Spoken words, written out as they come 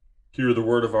Hear the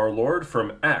word of our Lord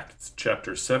from Acts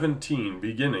chapter 17,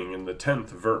 beginning in the 10th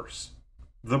verse.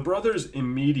 The brothers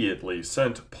immediately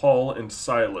sent Paul and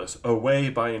Silas away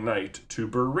by night to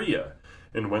Berea,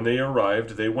 and when they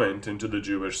arrived, they went into the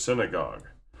Jewish synagogue.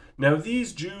 Now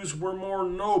these Jews were more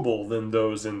noble than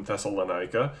those in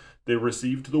Thessalonica. They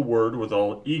received the word with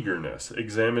all eagerness,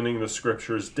 examining the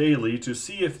scriptures daily to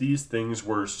see if these things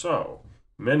were so.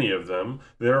 Many of them,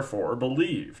 therefore,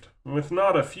 believed, with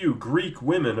not a few Greek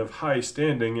women of high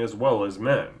standing as well as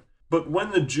men. But when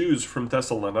the Jews from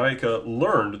Thessalonica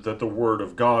learned that the word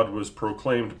of God was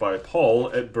proclaimed by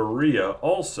Paul at Berea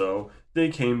also, they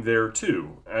came there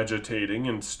too, agitating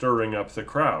and stirring up the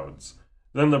crowds.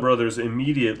 Then the brothers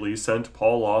immediately sent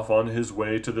Paul off on his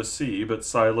way to the sea, but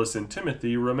Silas and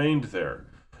Timothy remained there.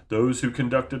 Those who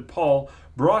conducted Paul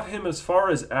brought him as far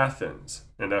as Athens,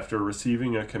 and after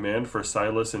receiving a command for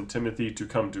Silas and Timothy to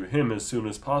come to him as soon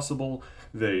as possible,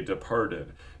 they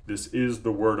departed. This is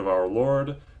the word of our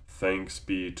Lord. Thanks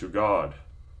be to God.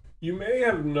 You may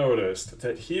have noticed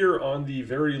that here on the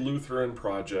Very Lutheran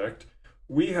Project,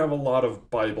 we have a lot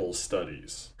of Bible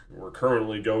studies. We're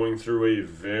currently going through a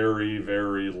very,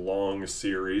 very long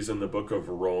series in the book of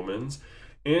Romans,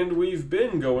 and we've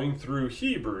been going through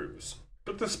Hebrews.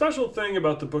 But the special thing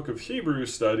about the book of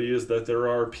Hebrews study is that there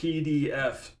are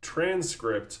PDF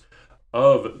transcripts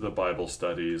of the Bible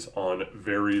studies on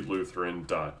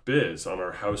verylutheran.biz. On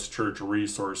our House Church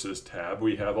Resources tab,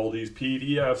 we have all these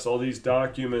PDFs, all these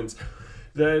documents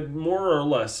that more or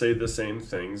less say the same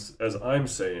things as I'm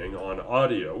saying on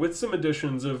audio, with some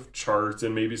additions of charts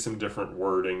and maybe some different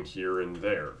wording here and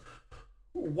there.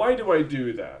 Why do I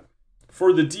do that?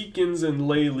 For the deacons and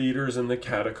lay leaders in the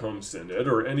Catacomb Synod,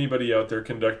 or anybody out there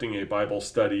conducting a Bible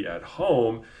study at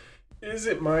home, is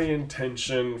it my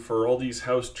intention for all these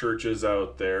house churches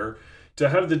out there to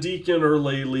have the deacon or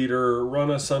lay leader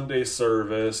run a Sunday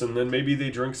service, and then maybe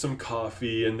they drink some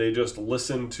coffee and they just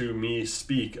listen to me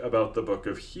speak about the book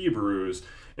of Hebrews,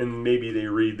 and maybe they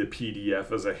read the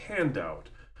PDF as a handout?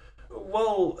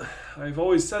 Well, I've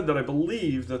always said that I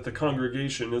believe that the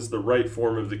congregation is the right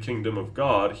form of the kingdom of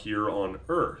God here on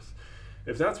earth.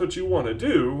 If that's what you want to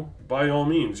do, by all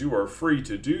means, you are free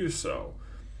to do so.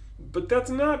 But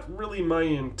that's not really my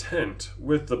intent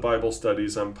with the Bible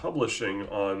studies I'm publishing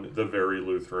on the Very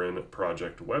Lutheran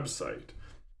Project website.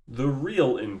 The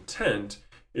real intent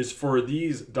is for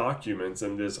these documents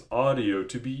and this audio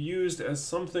to be used as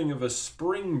something of a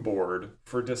springboard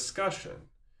for discussion.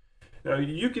 Now,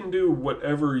 you can do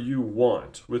whatever you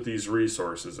want with these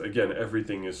resources. Again,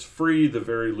 everything is free. The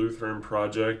Very Lutheran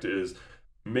Project is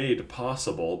made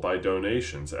possible by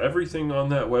donations. Everything on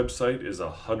that website is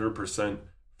 100%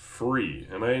 free,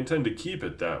 and I intend to keep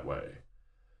it that way.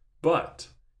 But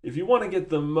if you want to get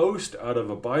the most out of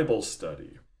a Bible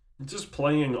study, just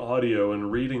playing audio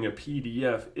and reading a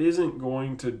PDF isn't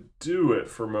going to do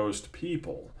it for most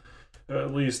people.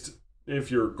 At least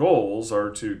if your goals are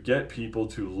to get people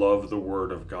to love the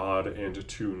Word of God and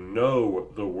to know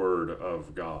the Word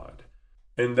of God.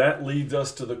 And that leads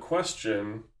us to the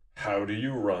question, how do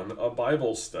you run a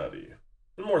Bible study?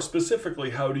 And more specifically,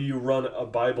 how do you run a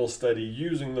Bible study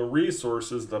using the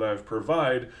resources that I've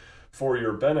provided for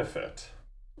your benefit?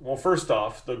 Well, first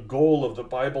off, the goal of the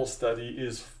Bible study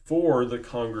is for the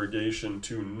congregation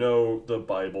to know the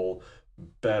Bible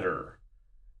better.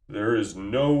 There is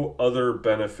no other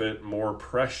benefit more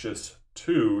precious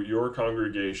to your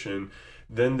congregation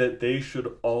than that they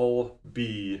should all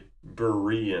be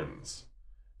Bereans,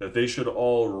 that they should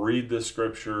all read the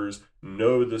scriptures,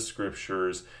 know the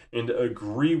scriptures, and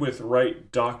agree with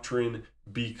right doctrine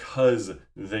because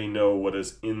they know what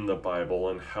is in the Bible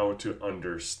and how to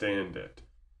understand it.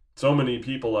 So many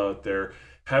people out there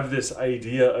have this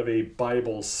idea of a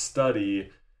Bible study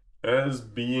as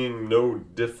being no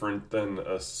different than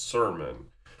a sermon.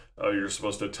 You're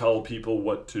supposed to tell people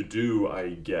what to do,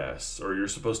 I guess, or you're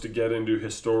supposed to get into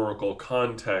historical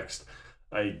context,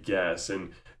 I guess,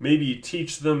 and maybe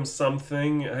teach them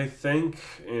something, I think,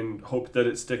 and hope that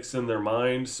it sticks in their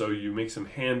mind. So you make some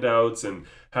handouts and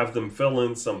have them fill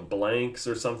in some blanks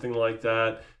or something like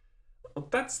that.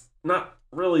 That's not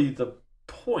really the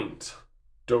point.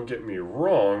 Don't get me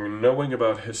wrong, knowing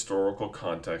about historical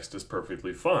context is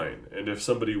perfectly fine. And if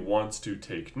somebody wants to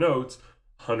take notes,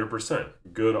 100%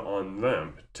 good on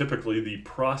them. Typically, the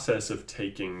process of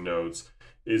taking notes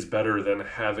is better than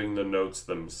having the notes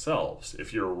themselves.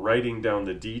 If you're writing down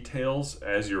the details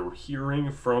as you're hearing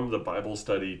from the Bible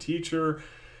study teacher,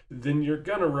 then you're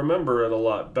going to remember it a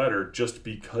lot better just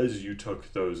because you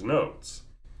took those notes.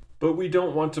 But we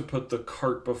don't want to put the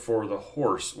cart before the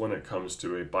horse when it comes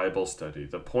to a Bible study.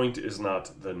 The point is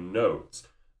not the notes.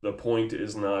 The point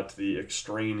is not the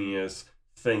extraneous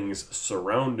things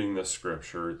surrounding the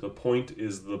scripture. The point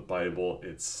is the Bible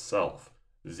itself,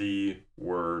 the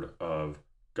Word of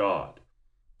God.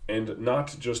 And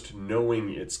not just knowing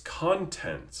its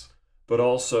contents, but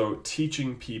also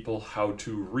teaching people how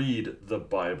to read the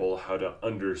Bible, how to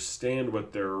understand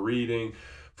what they're reading,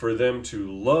 for them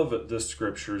to love the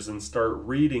scriptures and start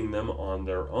reading them on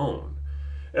their own.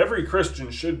 Every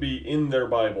Christian should be in their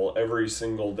Bible every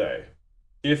single day.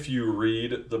 If you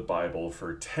read the Bible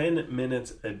for 10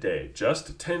 minutes a day,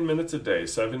 just 10 minutes a day,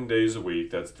 7 days a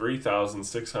week, that's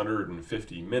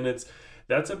 3,650 minutes.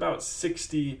 That's about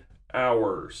 60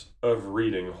 hours of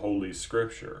reading Holy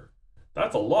Scripture.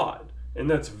 That's a lot, and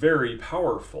that's very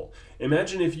powerful.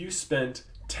 Imagine if you spent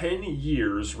 10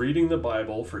 years reading the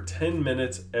Bible for 10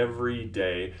 minutes every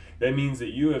day. That means that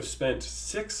you have spent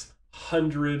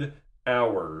 600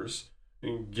 hours,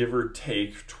 give or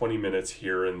take 20 minutes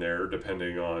here and there,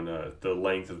 depending on the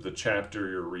length of the chapter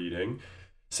you're reading.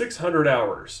 600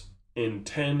 hours in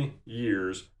 10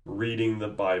 years reading the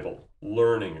Bible,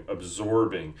 learning,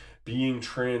 absorbing, being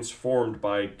transformed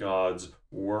by God's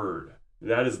Word.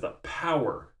 That is the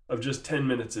power of just 10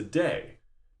 minutes a day.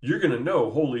 You're going to know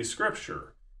Holy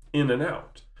Scripture in and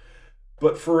out.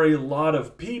 But for a lot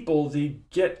of people, they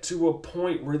get to a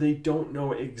point where they don't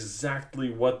know exactly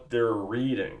what they're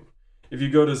reading. If you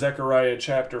go to Zechariah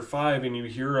chapter 5 and you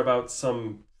hear about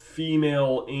some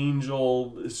female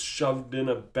angel shoved in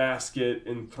a basket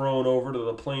and thrown over to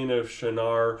the plain of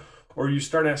Shinar, or you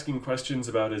start asking questions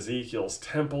about Ezekiel's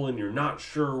temple and you're not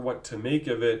sure what to make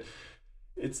of it,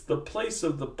 it's the place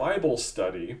of the Bible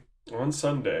study on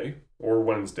Sunday or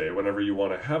Wednesday, whenever you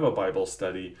want to have a Bible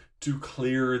study, to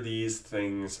clear these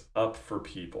things up for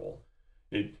people.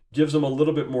 It gives them a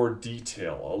little bit more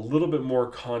detail, a little bit more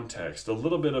context, a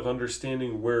little bit of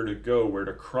understanding where to go, where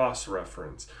to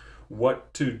cross-reference,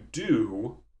 what to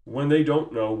do when they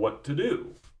don't know what to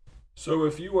do. So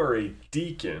if you are a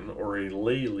deacon or a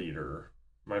lay leader,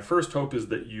 my first hope is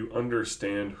that you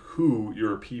understand who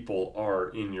your people are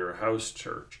in your house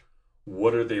church.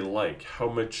 What are they like? How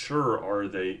mature are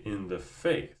they in the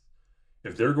faith?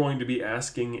 If they're going to be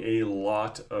asking a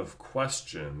lot of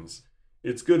questions,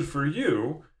 it's good for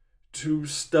you to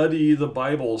study the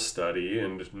Bible study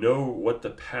and know what the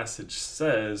passage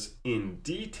says in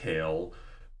detail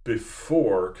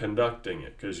before conducting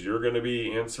it, because you're going to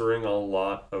be answering a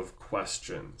lot of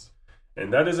questions.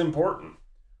 And that is important.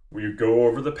 We go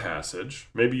over the passage.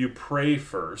 Maybe you pray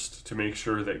first to make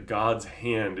sure that God's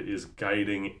hand is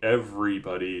guiding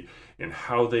everybody in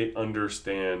how they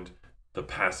understand the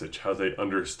passage, how they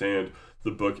understand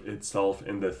the book itself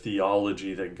and the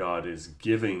theology that God is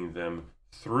giving them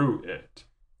through it.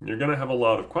 You're going to have a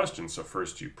lot of questions. So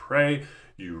first you pray,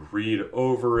 you read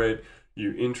over it,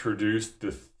 you introduce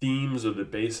the themes of the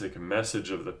basic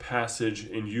message of the passage,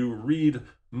 and you read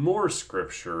more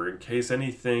scripture in case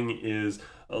anything is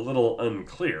a little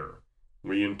unclear.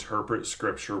 We interpret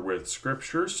scripture with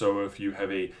scripture, so if you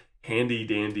have a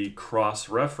handy-dandy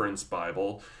cross-reference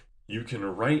Bible, you can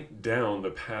write down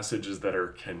the passages that are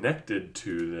connected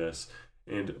to this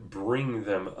and bring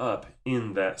them up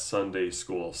in that Sunday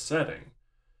school setting.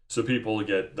 So people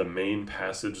get the main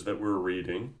passage that we're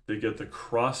reading, they get the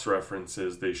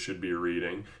cross-references they should be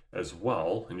reading as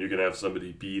well, and you can have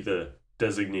somebody be the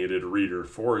designated reader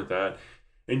for that,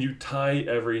 and you tie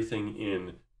everything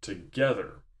in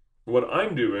together. What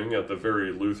I'm doing at the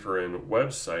Very Lutheran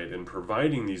website and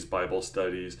providing these Bible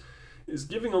studies is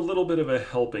giving a little bit of a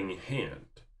helping hand.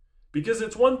 Because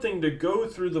it's one thing to go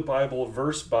through the Bible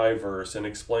verse by verse and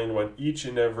explain what each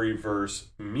and every verse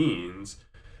means,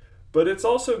 but it's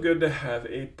also good to have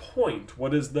a point.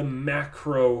 What is the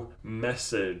macro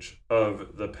message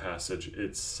of the passage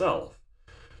itself?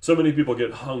 So many people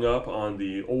get hung up on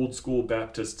the old school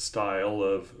Baptist style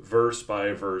of verse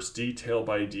by verse, detail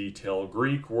by detail,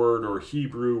 Greek word or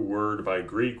Hebrew word by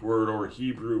Greek word or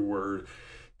Hebrew word,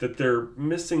 that they're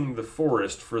missing the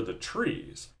forest for the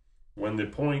trees. When the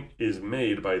point is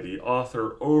made by the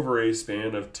author over a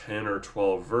span of 10 or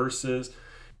 12 verses,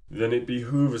 then it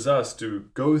behooves us to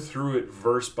go through it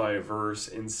verse by verse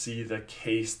and see the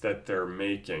case that they're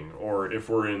making. Or if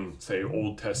we're in, say,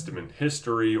 Old Testament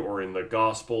history or in the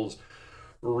Gospels,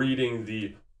 reading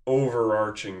the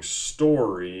overarching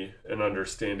story and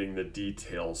understanding the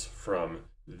details from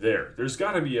there. There's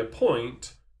got to be a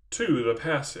point to the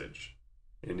passage.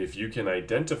 And if you can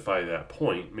identify that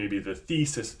point, maybe the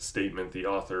thesis statement the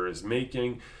author is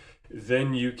making,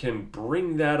 then you can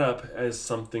bring that up as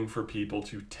something for people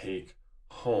to take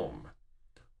home.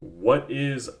 What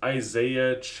is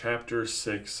Isaiah chapter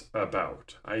 6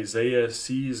 about? Isaiah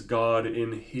sees God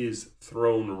in his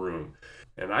throne room,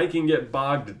 And I can get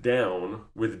bogged down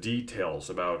with details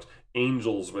about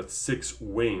angels with 6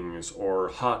 wings or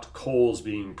hot coals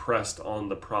being pressed on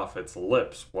the prophet's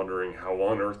lips, wondering how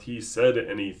on earth he said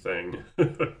anything.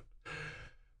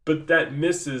 But that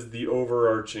misses the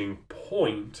overarching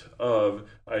point of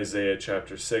Isaiah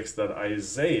chapter 6, that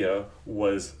Isaiah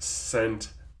was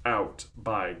sent out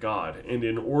by God. And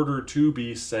in order to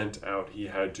be sent out, he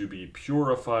had to be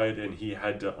purified and he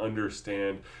had to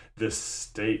understand the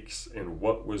stakes and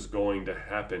what was going to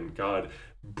happen. God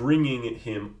bringing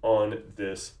him on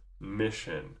this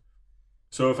mission.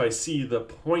 So if I see the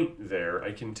point there,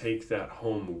 I can take that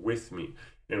home with me.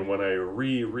 And when I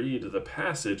reread the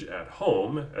passage at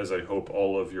home, as I hope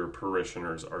all of your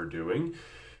parishioners are doing,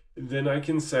 then I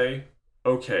can say,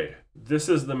 okay, this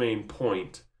is the main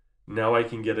point. Now I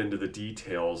can get into the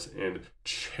details and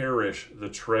cherish the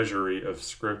treasury of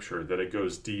Scripture, that it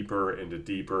goes deeper and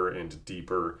deeper and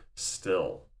deeper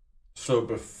still. So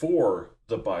before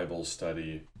the Bible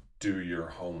study, do your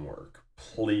homework.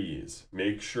 Please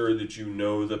make sure that you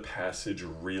know the passage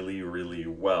really, really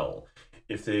well.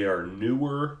 If they are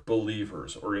newer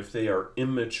believers or if they are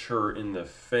immature in the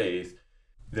faith,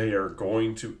 they are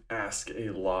going to ask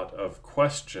a lot of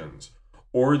questions,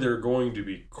 or they're going to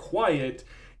be quiet,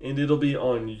 and it'll be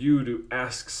on you to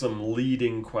ask some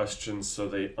leading questions so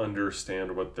they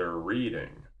understand what they're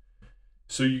reading.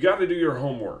 So you got to do your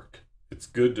homework. It's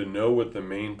good to know what the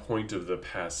main point of the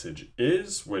passage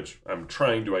is, which I'm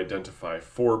trying to identify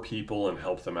for people and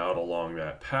help them out along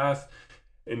that path.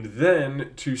 And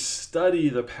then to study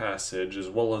the passage as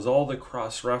well as all the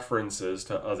cross-references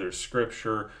to other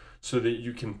scripture so that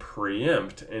you can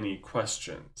preempt any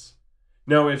questions.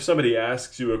 Now, if somebody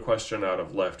asks you a question out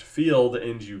of left field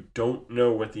and you don't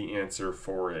know what the answer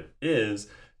for it is,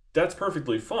 that's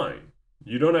perfectly fine.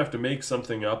 You don't have to make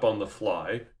something up on the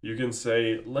fly. You can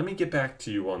say, let me get back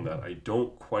to you on that. I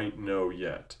don't quite know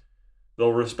yet.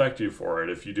 They'll respect you for it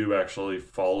if you do actually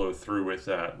follow through with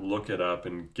that, look it up,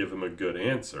 and give them a good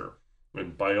answer.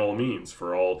 And by all means,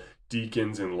 for all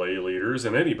deacons and lay leaders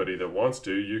and anybody that wants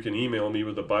to, you can email me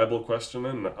with a Bible question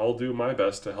and I'll do my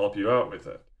best to help you out with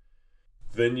it.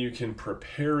 Then you can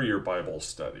prepare your Bible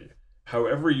study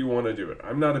however you want to do it.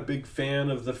 I'm not a big fan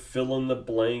of the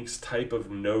fill-in-the-blanks type of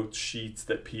note sheets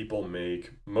that people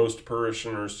make. Most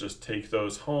parishioners just take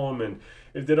those home, and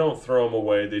if they don't throw them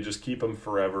away, they just keep them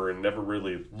forever and never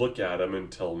really look at them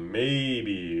until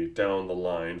maybe down the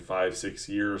line, 5-6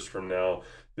 years from now,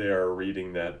 they are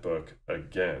reading that book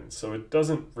again. So it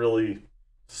doesn't really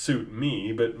suit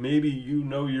me, but maybe you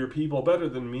know your people better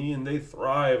than me and they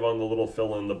thrive on the little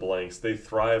fill-in-the-blanks. They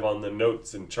thrive on the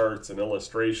notes and charts and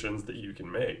illustrations that you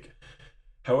can make.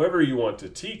 However you want to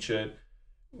teach it,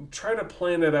 try to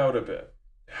plan it out a bit.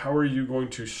 How are you going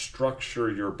to structure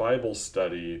your Bible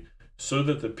study so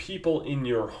that the people in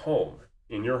your home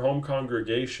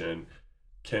congregation,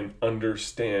 can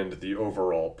understand the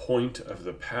overall point of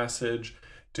the passage,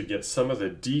 to get some of the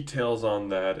details on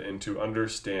that, and to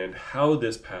understand how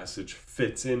this passage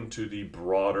fits into the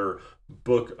broader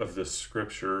book of the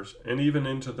scriptures and even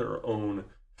into their own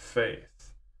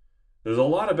faith. There's a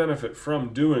lot of benefit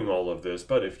from doing all of this,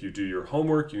 but if you do your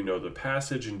homework, you know the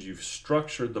passage, and you've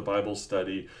structured the Bible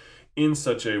study in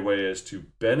such a way as to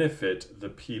benefit the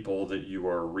people that you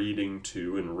are reading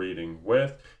to and reading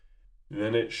with,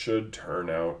 then it should turn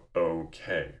out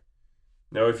okay.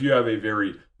 Now, if you have a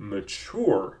very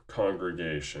mature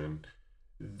congregation,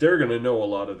 they're going to know a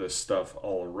lot of this stuff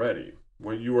already.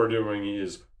 What you are doing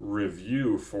is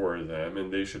review for them,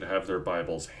 and they should have their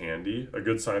Bibles handy. A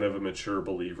good sign of a mature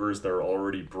believer is they're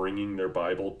already bringing their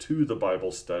Bible to the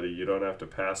Bible study. You don't have to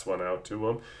pass one out to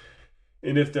them.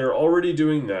 And if they're already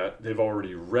doing that, they've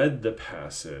already read the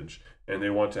passage, and they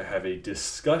want to have a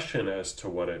discussion as to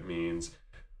what it means,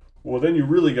 well, then you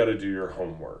really got to do your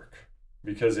homework.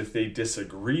 Because if they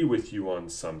disagree with you on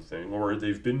something, or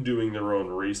they've been doing their own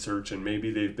research and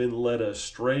maybe they've been led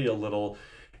astray a little,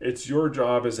 it's your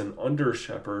job as an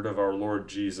under-shepherd of our Lord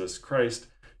Jesus Christ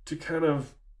to kind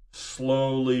of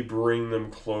slowly bring them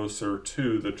closer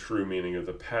to the true meaning of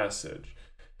the passage.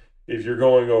 If you're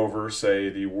going over, say,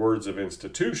 the words of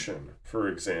institution, for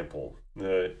example,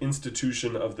 the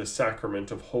institution of the sacrament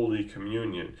of Holy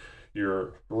Communion,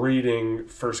 you're reading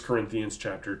 1 Corinthians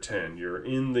chapter 10. You're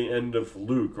in the end of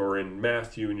Luke or in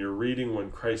Matthew, and you're reading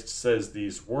when Christ says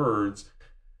these words.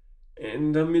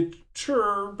 And a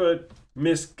mature but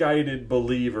misguided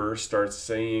believer starts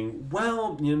saying,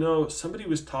 well, somebody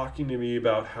was talking to me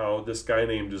about how this guy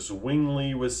named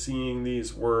Zwingli was seeing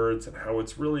these words and how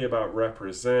it's really about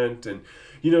represent. And,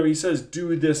 he says,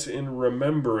 do this in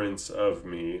remembrance of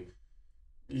me.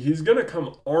 he's going to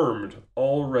come armed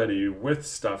already with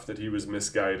stuff that he was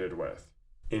misguided with.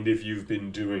 And if you've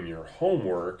been doing your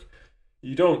homework,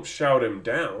 you don't shout him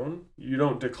down. You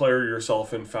don't declare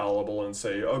yourself infallible and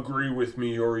say, agree with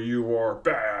me or you are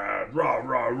bad, rah,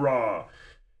 rah, rah.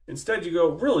 Instead, you go,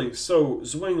 really? So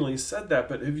Zwingli said that,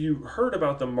 but have you heard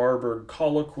about the Marburg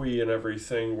colloquy and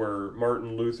everything where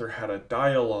Martin Luther had a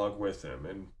dialogue with him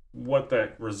and what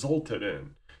that resulted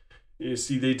in? You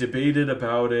see, they debated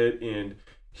about it, and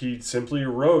he simply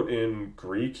wrote in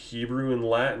Greek, Hebrew, and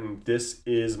Latin, "This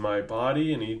is my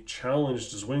body," and he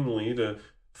challenged Zwingli to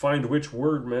find which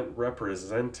word meant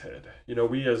represented.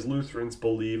 We as Lutherans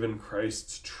believe in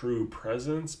Christ's true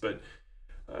presence, but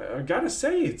I gotta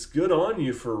say, it's good on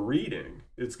you for reading.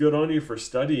 It's good on you for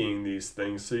studying these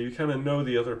things so you kind of know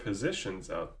the other positions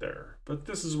out there. But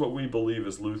this is what we believe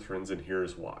as Lutherans, and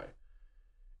here's why.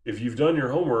 If you've done your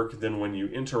homework, then when you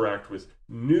interact with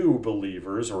new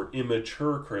believers or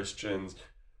immature Christians,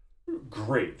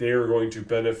 great, they are going to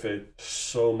benefit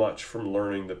so much from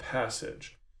learning the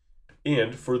passage.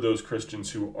 And for those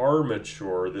Christians who are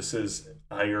mature, this is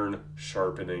iron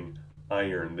sharpening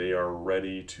iron. They are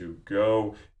ready to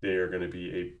go. They are going to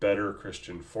be a better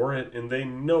Christian for it, and they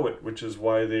know it, which is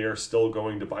why they are still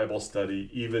going to Bible study,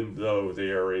 even though they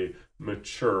are a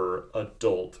mature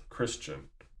adult Christian.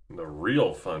 The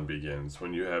real fun begins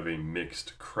when you have a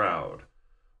mixed crowd.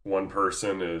 One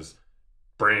person is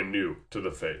brand new to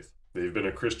the faith. They've been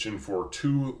a Christian for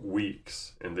 2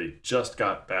 weeks, and they just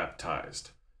got baptized.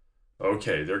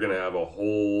 Okay, they're going to have a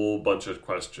whole bunch of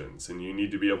questions, and you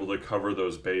need to be able to cover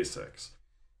those basics.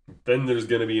 Then there's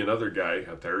going to be another guy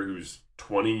out there who's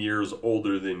 20 years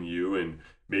older than you, and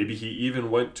maybe he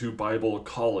even went to Bible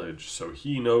college, so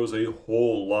he knows a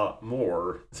whole lot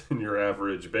more than your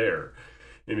average bear.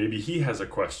 And maybe he has a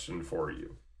question for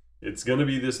you. It's going to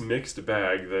be this mixed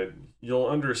bag that you'll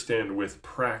understand with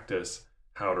practice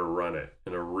how to run it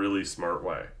in a really smart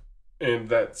way. And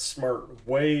that smart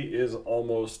way is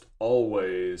almost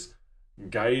always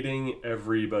guiding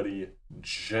everybody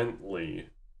gently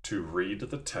to read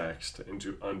the text and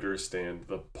to understand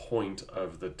the point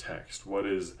of the text. What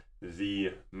is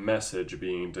the message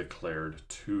being declared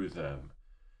to them?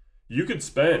 You could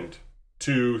spend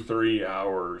 2-3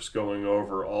 hours going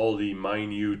over all the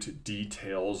minute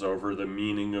details over the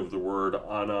meaning of the word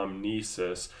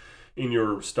anamnesis in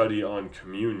your study on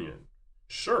communion.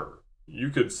 Sure. You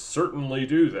could certainly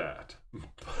do that,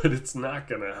 but it's not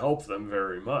going to help them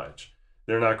very much.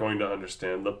 They're not going to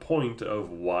understand the point of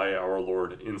why our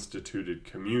Lord instituted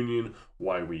communion,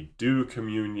 why we do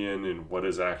communion, and what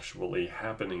is actually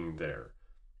happening there.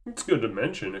 It's good to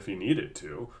mention if you needed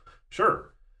to,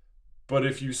 sure. But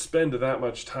if you spend that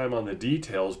much time on the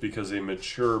details because a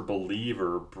mature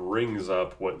believer brings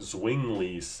up what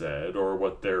Zwingli said or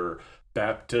what their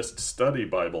Baptist study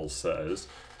Bible says,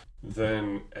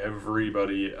 then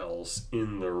everybody else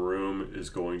in the room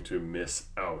is going to miss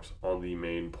out on the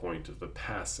main point of the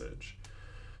passage.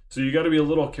 So you got to be a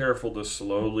little careful to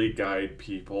slowly guide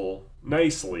people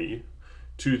nicely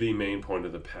to the main point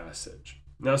of the passage.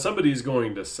 Now somebody's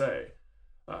going to say,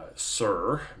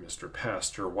 Sir, Mr.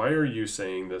 Pastor, why are you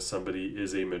saying that somebody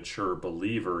is a mature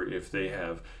believer if they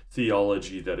have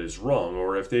theology that is wrong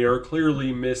or if they are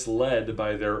clearly misled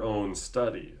by their own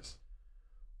studies?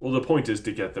 Well, the point is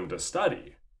to get them to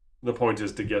study. The point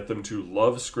is to get them to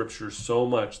love Scripture so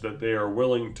much that they are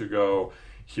willing to go,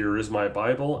 here is my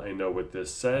Bible, I know what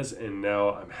this says, and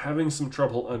now I'm having some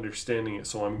trouble understanding it,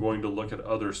 so I'm going to look at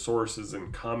other sources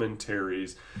and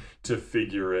commentaries to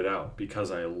figure it out,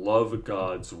 because I love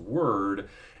God's Word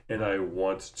and I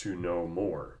want to know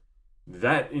more.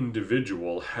 That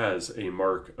individual has a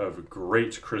mark of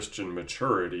great Christian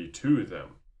maturity to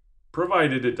them,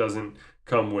 provided it doesn't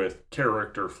come with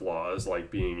character flaws like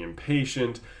being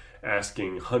impatient,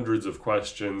 asking hundreds of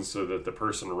questions so that the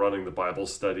person running the Bible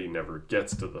study never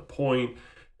gets to the point,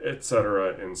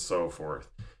 etc., and so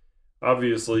forth.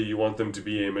 Obviously, you want them to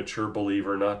be a mature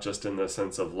believer, not just in the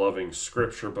sense of loving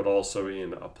Scripture, but also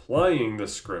in applying the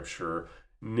Scripture,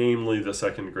 namely the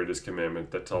second greatest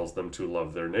commandment that tells them to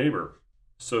love their neighbor.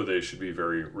 So they should be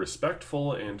very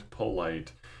respectful and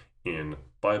polite in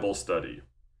Bible study.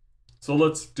 So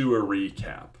let's do a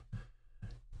recap.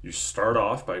 You start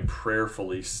off by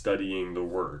prayerfully studying the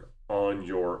Word on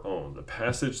your own. The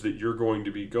passage that you're going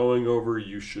to be going over,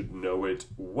 you should know it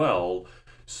well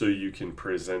so you can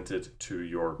present it to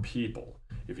your people.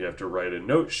 If you have to write a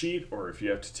note sheet or if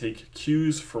you have to take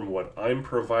cues from what I'm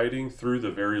providing through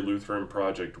the Very Lutheran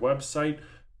Project website,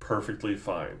 perfectly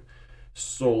fine,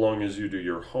 so long as you do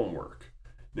your homework.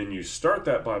 Then you start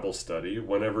that Bible study.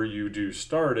 Whenever you do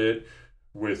start it,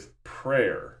 with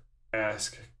prayer,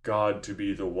 ask God to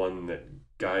be the one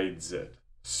that guides it,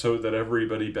 so that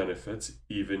everybody benefits,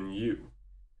 even you.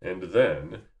 And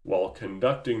then, while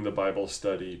conducting the Bible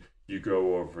study, you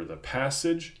go over the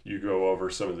passage, you go over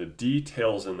some of the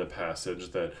details in the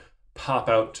passage that pop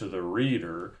out to the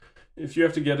reader. If you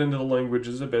have to get into the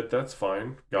languages a bit, that's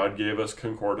fine. God gave us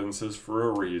concordances for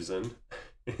a reason.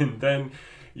 And then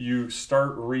you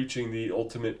start reaching the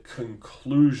ultimate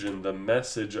conclusion, the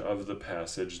message of the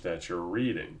passage that you're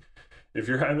reading. If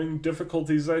you're having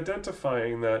difficulties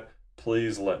identifying that,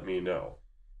 please let me know.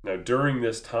 Now, during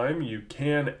this time, you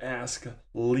can ask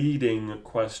leading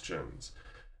questions.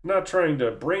 Not trying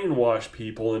to brainwash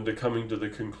people into coming to the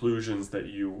conclusions that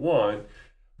you want,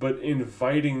 but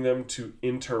inviting them to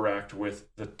interact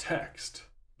with the text.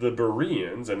 The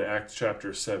Bereans in Acts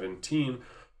chapter 17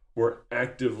 were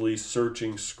actively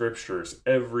searching scriptures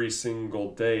every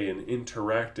single day and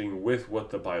interacting with what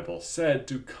the Bible said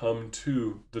to come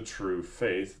to the true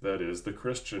faith, that is, the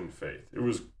Christian faith. It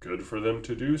was good for them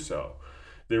to do so.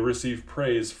 They received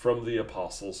praise from the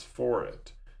apostles for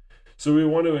it. So we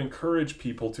want to encourage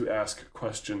people to ask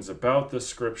questions about the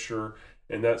scripture,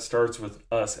 and that starts with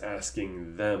us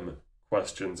asking them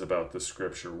questions about the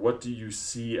scripture. What do you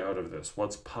see out of this?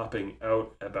 What's popping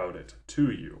out about it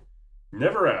to you?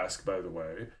 Never ask, by the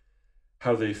way,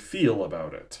 how they feel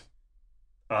about it.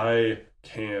 I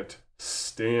can't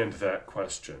stand that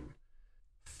question.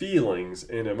 Feelings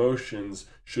and emotions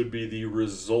should be the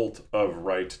result of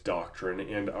right doctrine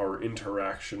and our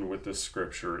interaction with the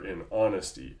scripture in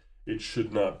honesty. It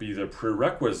should not be the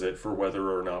prerequisite for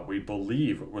whether or not we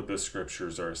believe what the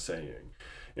scriptures are saying.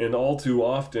 And all too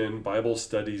often, Bible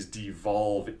studies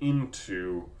devolve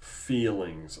into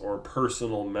feelings or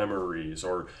personal memories,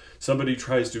 or somebody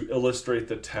tries to illustrate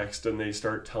the text and they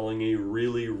start telling a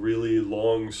really, really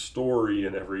long story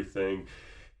and everything.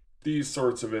 These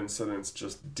sorts of incidents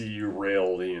just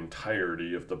derail the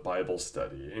entirety of the Bible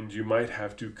study, and you might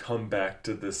have to come back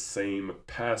to the same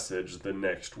passage the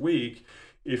next week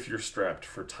if you're strapped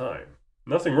for time.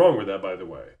 Nothing wrong with that, by the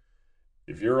way.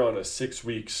 If you're on a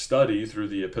 6-week study through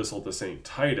the Epistle to St.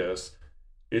 Titus,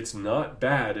 it's not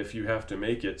bad if you have to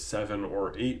make it 7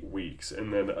 or 8 weeks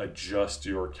and then adjust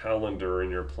your calendar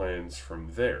and your plans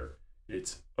from there.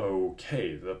 It's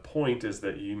okay. The point is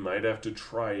that you might have to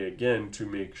try again to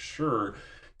make sure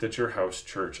that your house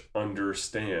church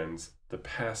understands the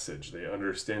passage. They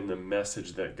understand the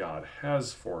message that God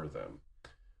has for them.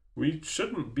 We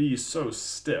shouldn't be so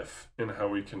stiff in how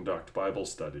we conduct Bible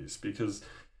studies, because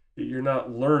you're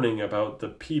not learning about the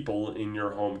people in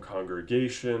your home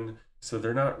congregation, so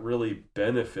they're not really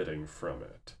benefiting from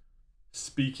it.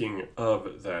 Speaking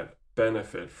of that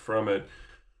benefit from it,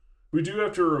 we do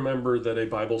have to remember that a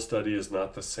Bible study is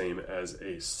not the same as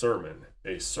a sermon.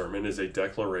 A sermon is a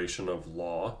declaration of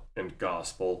law and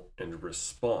gospel and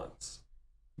response.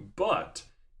 But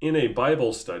in a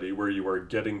Bible study where you are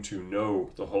getting to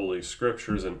know the Holy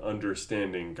Scriptures and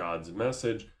understanding God's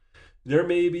message, there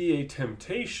may be a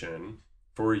temptation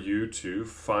for you to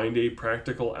find a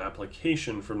practical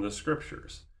application from the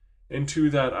Scriptures. And to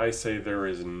that I say there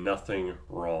is nothing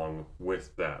wrong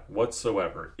with that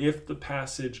whatsoever. If the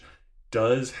passage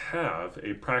does have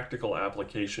a practical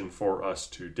application for us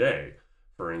today,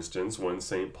 for instance, when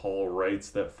St. Paul writes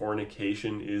that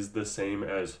fornication is the same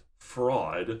as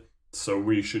fraud, so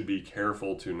we should be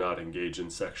careful to not engage in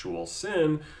sexual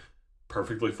sin,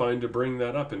 perfectly fine to bring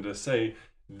that up and to say,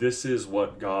 this is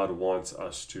what God wants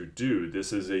us to do.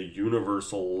 This is a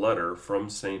universal letter from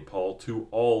St. Paul to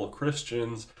all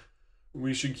Christians.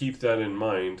 We should keep that in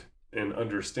mind and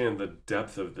understand the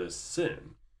depth of this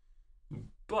sin.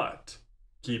 But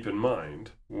keep in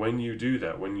mind, when you do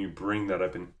that, when you bring that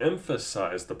up and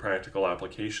emphasize the practical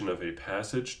application of a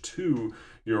passage to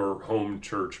your home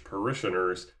church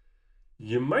parishioners,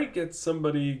 you might get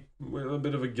somebody with a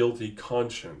bit of a guilty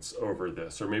conscience over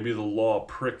this, or maybe the law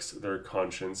pricks their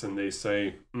conscience and they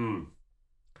say,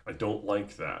 I don't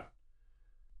like that.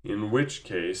 In which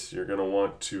case, you're going to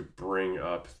want to bring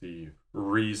up the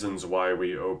reasons why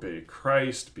we obey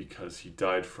Christ, because he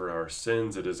died for our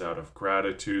sins. It is out of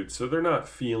gratitude, so they're not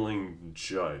feeling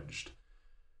judged.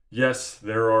 Yes,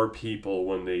 there are people,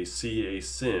 when they see a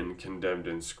sin condemned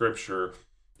in Scripture,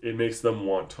 it makes them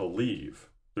want to leave.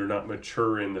 They're not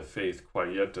mature in the faith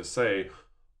quite yet to say,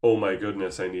 oh my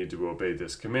goodness, I need to obey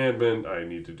this commandment, I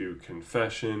need to do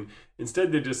confession.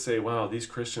 Instead, they just say, wow, these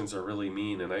Christians are really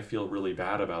mean and I feel really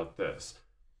bad about this.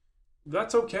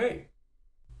 That's okay.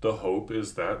 The hope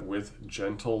is that with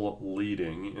gentle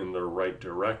leading in the right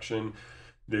direction,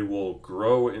 they will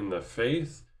grow in the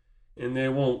faith and they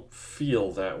won't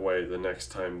feel that way the next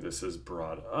time this is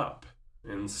brought up.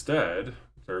 Instead,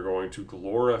 They're going to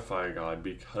glorify God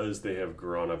because they have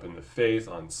grown up in the faith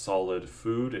on solid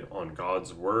food, on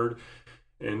God's word.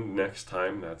 And next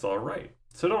time, that's all right.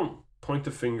 So don't point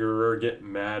the finger or get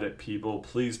mad at people.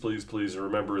 Please, please, please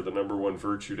remember the number one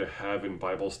virtue to have in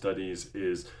Bible studies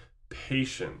is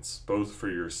patience, both for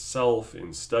yourself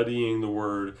in studying the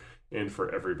word and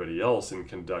for everybody else in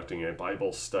conducting a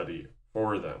Bible study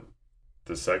for them.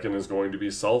 The second is going to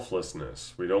be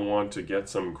selflessness. We don't want to get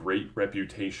some great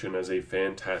reputation as a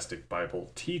fantastic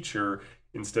Bible teacher.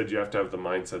 Instead, you have to have the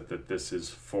mindset that this is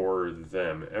for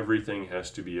them. Everything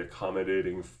has to be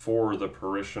accommodating for the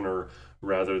parishioner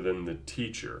rather than the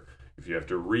teacher. If you have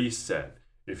to reset,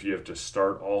 if you have to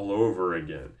start all over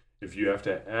again, if you have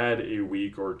to add a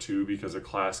week or two because a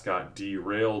class got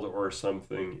derailed or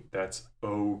something, that's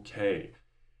okay.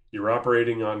 You're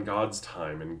operating on God's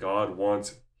time, and God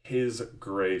wants His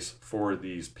grace for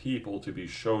these people to be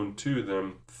shown to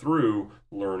them through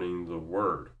learning the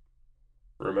Word.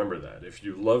 Remember that. If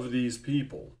you love these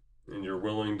people and you're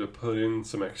willing to put in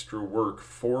some extra work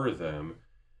for them,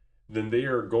 then they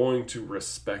are going to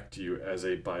respect you as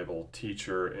a Bible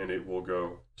teacher, and it will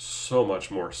go so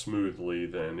much more smoothly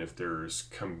than if there's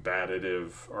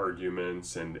combative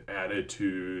arguments and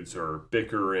attitudes or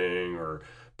bickering or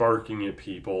barking at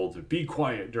people to be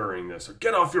quiet during this or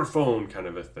get off your phone kind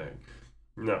of a thing.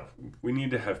 No, we need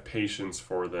to have patience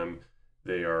for them.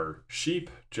 They are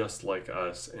sheep just like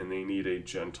us, and they need a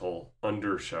gentle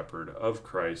under-shepherd of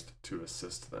Christ to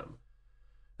assist them.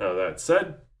 Now that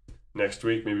said, next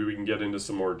week maybe we can get into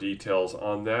some more details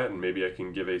on that, and maybe I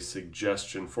can give a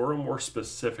suggestion for a more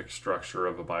specific structure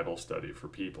of a Bible study for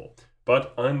people.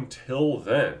 But until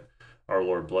then, our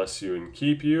Lord bless you and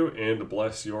keep you, and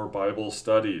bless your Bible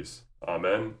studies.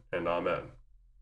 Amen and amen.